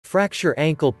Fracture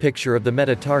ankle. Picture of the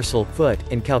metatarsal foot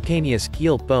and calcaneus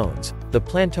heel bones, the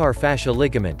plantar fascia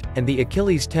ligament, and the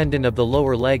Achilles tendon of the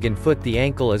lower leg and foot. The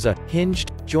ankle is a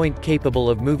hinged joint capable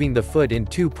of moving the foot in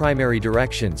two primary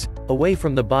directions, away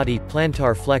from the body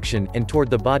plantar flexion and toward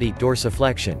the body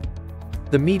dorsiflexion.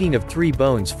 The meeting of three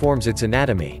bones forms its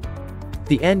anatomy.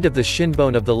 The end of the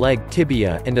shinbone of the leg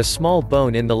tibia and a small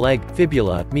bone in the leg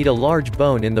fibula meet a large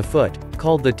bone in the foot,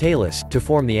 called the talus, to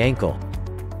form the ankle.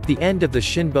 The end of the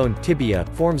shinbone tibia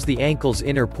forms the ankle's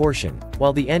inner portion,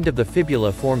 while the end of the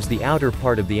fibula forms the outer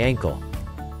part of the ankle.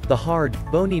 The hard,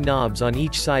 bony knobs on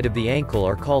each side of the ankle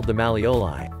are called the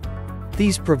malleoli.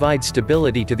 These provide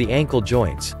stability to the ankle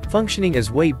joints, functioning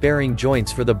as weight-bearing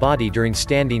joints for the body during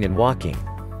standing and walking.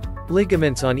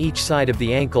 Ligaments on each side of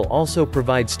the ankle also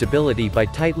provide stability by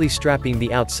tightly strapping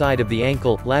the outside of the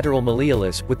ankle lateral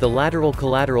malleolus with the lateral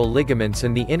collateral ligaments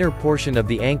and the inner portion of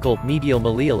the ankle medial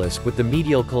malleolus with the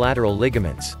medial collateral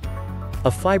ligaments.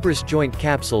 A fibrous joint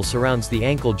capsule surrounds the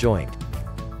ankle joint.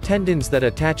 Tendons that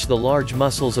attach the large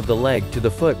muscles of the leg to the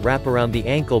foot wrap around the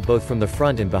ankle both from the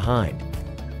front and behind.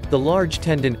 The large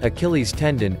tendon, Achilles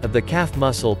tendon, of the calf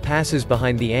muscle passes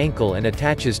behind the ankle and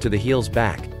attaches to the heel's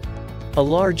back. A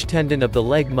large tendon of the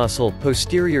leg muscle,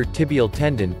 posterior tibial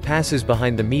tendon, passes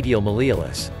behind the medial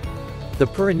malleolus. The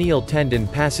peroneal tendon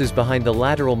passes behind the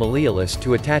lateral malleolus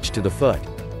to attach to the foot.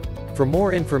 For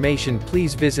more information,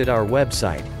 please visit our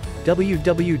website,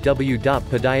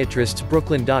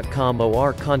 www.podiatristsbrooklyn.com,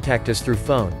 or contact us through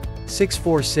phone,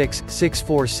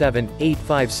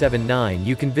 646-647-8579.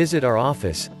 You can visit our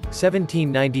office,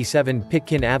 1797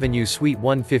 Pitkin Avenue Suite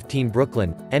 115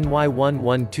 Brooklyn, NY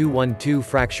 11212.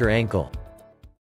 Fracture ankle.